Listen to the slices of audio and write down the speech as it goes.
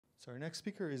So our next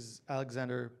speaker is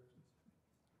Alexandre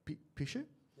Piché,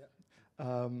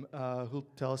 who'll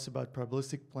tell us about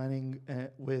probabilistic planning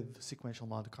with sequential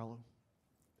Monte Carlo.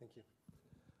 Thank you.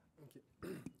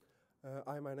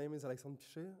 Hi, my name is Alexandre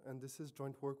Piché, and this is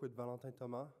joint work with Valentin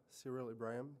Thomas, Cyril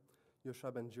Ibrahim,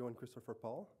 Yoshua Benjio, and Christopher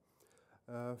Paul.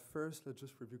 First, let's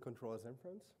just review control as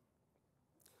inference.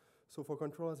 So for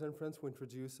control as inference, we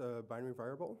introduce a binary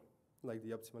variable, like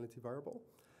the optimality variable,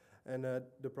 and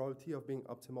the probability of being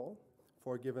optimal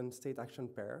for a given state-action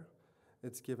pair,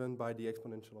 it's given by the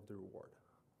exponential of the reward.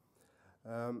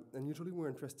 And usually we're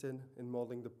interested in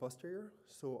modeling the posterior,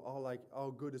 so how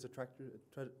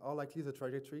likely is the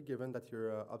trajectory given that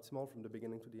you're optimal from the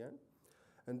beginning to the end.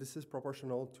 And this is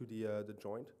proportional to the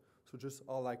joint, so just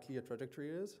how likely a trajectory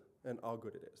is and how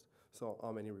good it is, so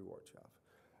how many rewards you have.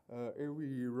 Here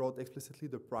we wrote explicitly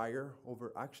the prior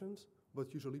over actions,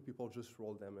 but usually people just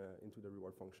roll them into the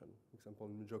reward function. For example,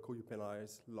 in Joko, you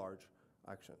penalize large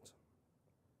actions.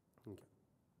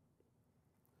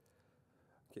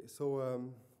 Okay, so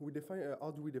we define,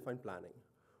 how do we define planning?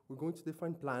 We're going to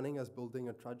define planning as building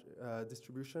a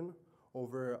distribution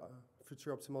over a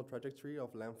future optimal trajectory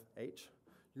of length h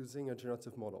using a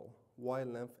generative model. Why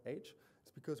length h?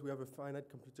 It's because we have a finite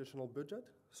computational budget,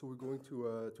 so we're going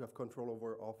to have control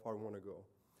over how far we want to go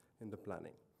in the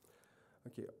planning.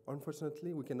 Okay,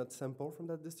 unfortunately, we cannot sample from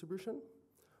that distribution,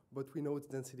 but we know its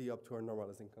density up to our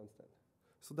normalizing constant.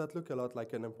 So that looks a lot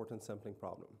like an important sampling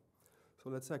problem.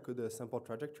 So let's say I could sample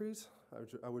trajectories.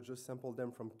 I would just sample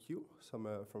them from Q, from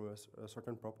a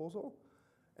certain proposal,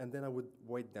 and then I would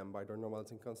weight them by their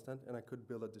normalizing constant, and I could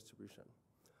build a distribution.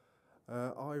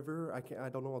 However, I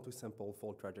don't know how to sample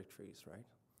full trajectories, right?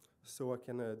 So I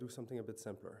can do something a bit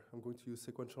simpler. I'm going to use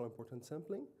sequential importance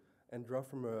sampling and draw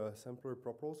from a sampler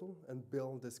proposal and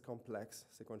build this complex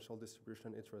sequential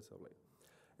distribution iteratively.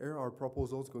 Here, our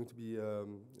proposal is going to be,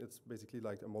 it's basically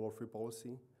like a model-free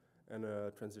policy and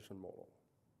a transition model.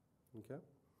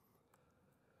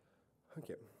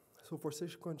 Okay, so for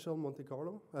sequential Monte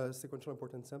Carlo, sequential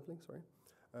importance sampling,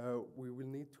 we will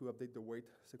need to update the weight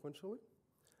sequentially.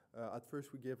 At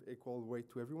first, we give equal weight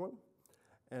to everyone,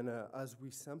 and as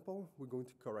we sample, we're going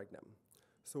to correct them.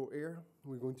 So here,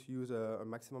 we're going to use a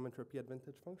maximum entropy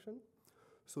advantage function.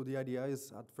 So the idea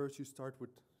is, at first, you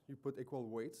put equal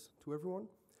weights to everyone,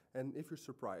 and if you're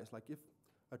surprised, like if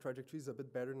a trajectory is a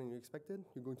bit better than you expected,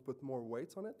 you're going to put more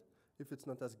weights on it. If it's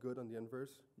not as good on the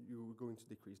inverse, you're going to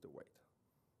decrease the weight.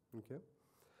 Okay.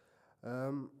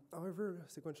 However,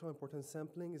 sequential importance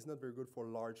sampling is not very good for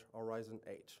large horizon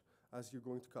H, as you're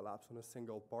going to collapse on a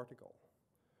single particle,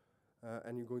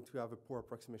 and you're going to have a poor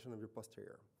approximation of your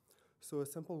posterior. So a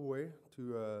simple way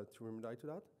to remedy to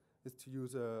that is to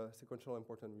use a sequential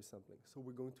importance resampling. So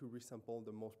we're going to resample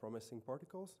the most promising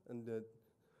particles and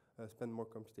spend more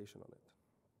computation on it.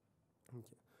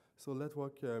 Okay, so let's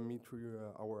walk me through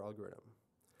our algorithm.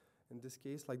 In this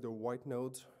case, like the white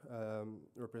nodes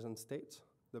represent states,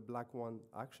 the black one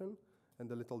action, and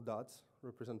the little dots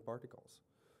represent particles.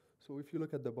 So if you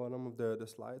look at the bottom of the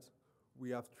slides, we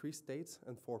have 3 states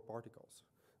and 4 particles.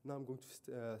 Now I'm going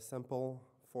to sample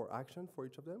 4 action for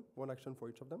each of them, 1 action for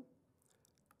each of them.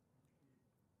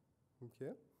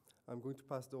 Okay, I'm going to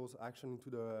pass those action into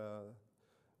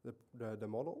the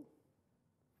model.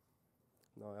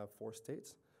 Now I have 4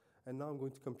 states. And now I'm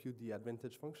going to compute the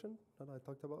advantage function that I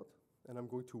talked about, and I'm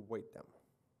going to weight them.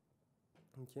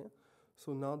 Okay,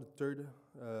 so now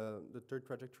the third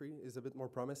trajectory is a bit more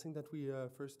promising than we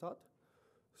first thought.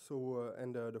 So,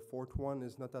 and the fourth one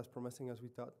is not as promising as we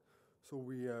thought. So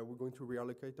we're going to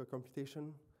reallocate our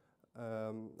computation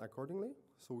accordingly.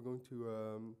 So we're going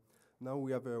to, now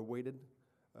we have a weighted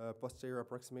posterior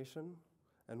approximation,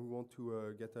 and we want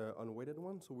to get an unweighted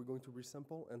one. So we're going to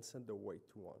resample and set the weight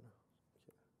to 1.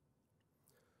 Okay.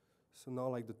 So now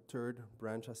like the third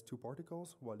branch has 2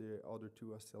 particles, while the other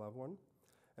 2 still have 1.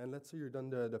 And let's say you're done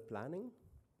the planning.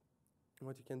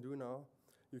 What you can do now,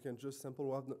 you can just sample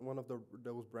one of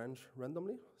those branch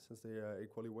randomly, since they are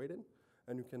equally weighted,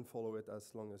 and you can follow it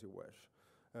as long as you wish.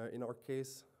 In our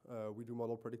case, we do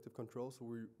model predictive control, so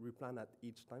we plan at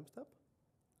each time step.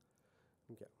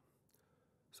 Okay.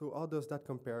 So how does that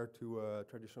compare to a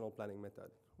traditional planning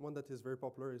method? One that is very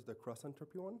popular is the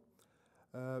cross-entropy one.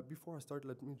 Before I start,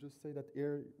 let me just say that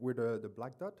here we're the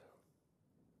black dot,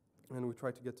 and we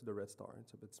try to get to the red star.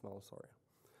 It's a bit small, sorry.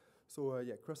 So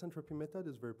yeah, cross-entropy method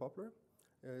is very popular.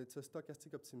 It's a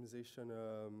stochastic optimization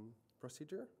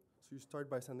procedure. So you start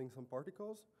by sending some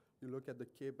particles. You look at the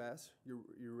k-best.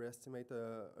 You estimate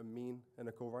a mean and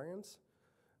a covariance,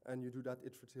 and you do that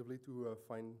iteratively to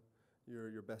find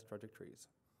your best trajectories.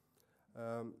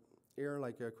 here,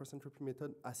 like a cross-entropy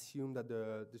method, assume that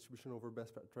the distribution over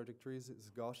best trajectories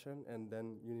is Gaussian and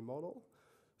then unimodal.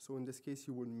 So in this case,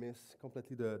 you would miss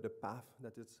completely the path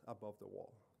that is above the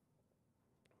wall.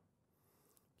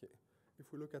 Okay.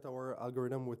 If we look at our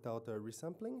algorithm without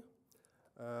resampling,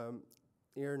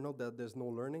 here note that there's no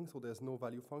learning, so there's no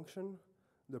value function.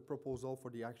 The proposal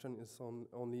for the action is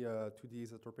only a 2D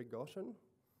isotropic Gaussian,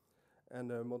 and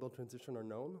the model transition are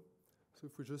known. So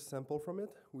if we just sample from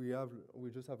it, we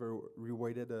just have a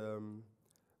reweighted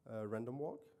random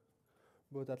walk,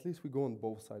 but at least we go on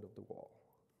both sides of the wall.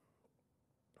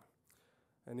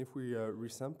 And if we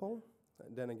resample,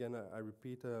 then again, I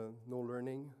repeat, no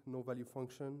learning, no value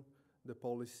function. The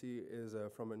policy is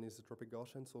from an isotropic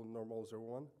Gaussian, so normal 0,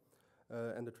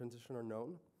 1, and the transition are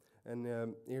known.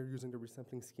 And here, using the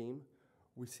resampling scheme,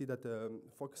 we see that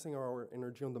focusing our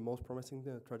energy on the most promising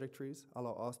trajectories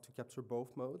allow us to capture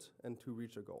both modes and to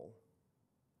reach a goal.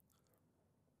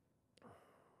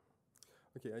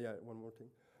 Okay, yeah, one more thing.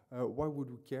 Why would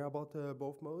we care about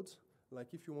both modes?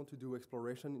 Like if you want to do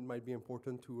exploration, it might be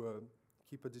important to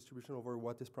keep a distribution over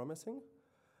what is promising.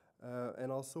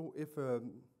 And also, if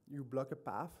you block a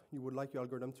path, you would like your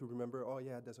algorithm to remember, oh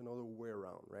yeah, there's another way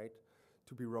around, right?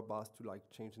 To be robust to like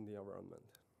changing the environment.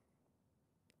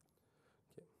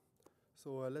 Okay,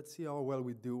 so let's see how well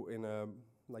we do in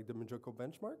like the Majoko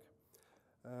benchmark.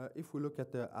 If we look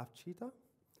at the F-cheetah,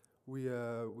 we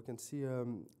can see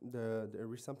the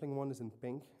resampling one is in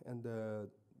pink and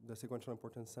the sequential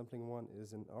importance sampling one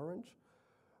is in orange.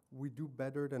 We do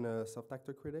better than a soft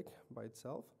actor critic by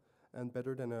itself and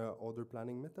better than other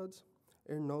planning methods.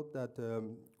 Here note that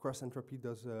cross entropy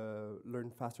does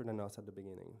learn faster than us at the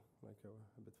beginning, like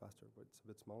a bit faster, but it's a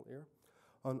bit small here.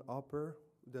 On upper,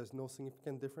 there's no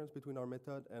significant difference between our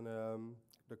method and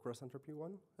the cross entropy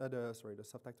one, the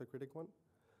soft actor critic one.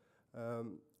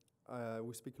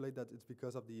 We speculate that it's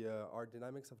because of the art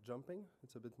dynamics of jumping.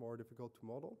 It's a bit more difficult to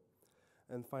model.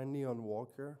 And finally, on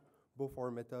Walker, both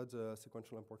our methods,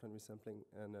 sequential important resampling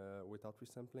and without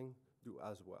resampling, do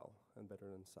as well and better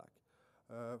than SAC.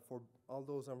 For all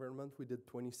those environments, we did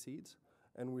 20 seeds,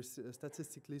 and we're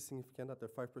statistically significant at the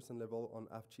 5% level on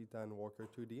F-cheetah and Walker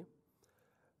 2D.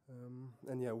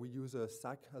 And yeah, we use a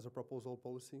SAC as a proposal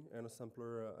policy and a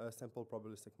sample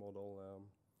probabilistic model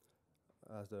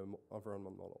as the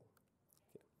environment model.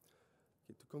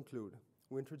 Okay, to conclude,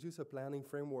 we introduce a planning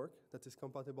framework that is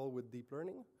compatible with deep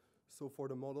learning. So for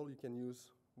the model, you can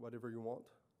use whatever you want.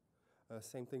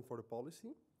 Same thing for the policy.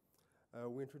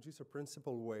 We introduce a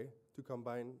principled way to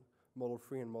combine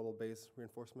model-free and model-based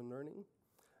reinforcement learning.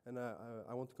 And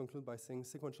I want to conclude by saying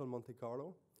sequential Monte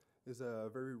Carlo is a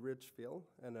very rich field.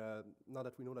 And now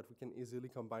that we know that we can easily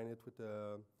combine it with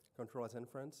control as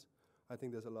inference, I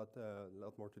think there's a lot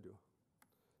more to do.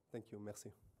 Thank you.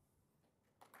 Merci.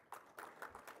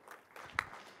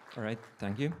 All right.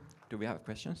 Thank you. Do we have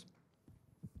questions?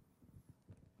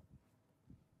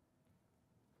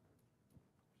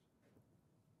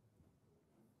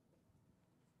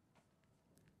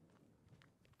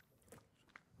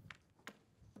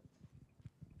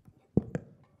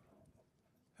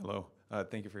 Hello,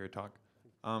 thank you for your talk.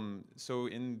 So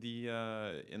in the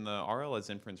RL as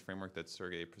inference framework that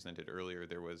Sergey presented earlier,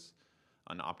 there was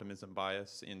an optimism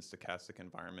bias in stochastic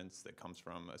environments that comes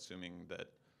from assuming that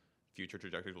future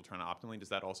trajectories will turn out optimally. Does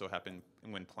that also happen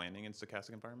when planning in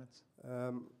stochastic environments?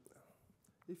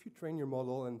 If you train your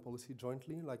model and policy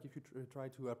jointly, like if you try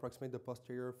to approximate the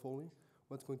posterior fully,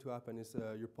 what's going to happen is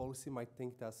your policy might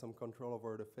think it has some control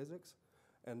over the physics,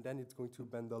 and then it's going to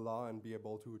bend the law and be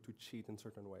able to cheat in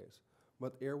certain ways.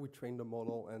 But here we train the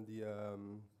model and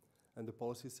the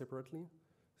policy separately,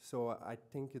 so I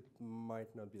think it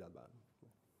might not be that bad.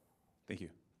 Thank you.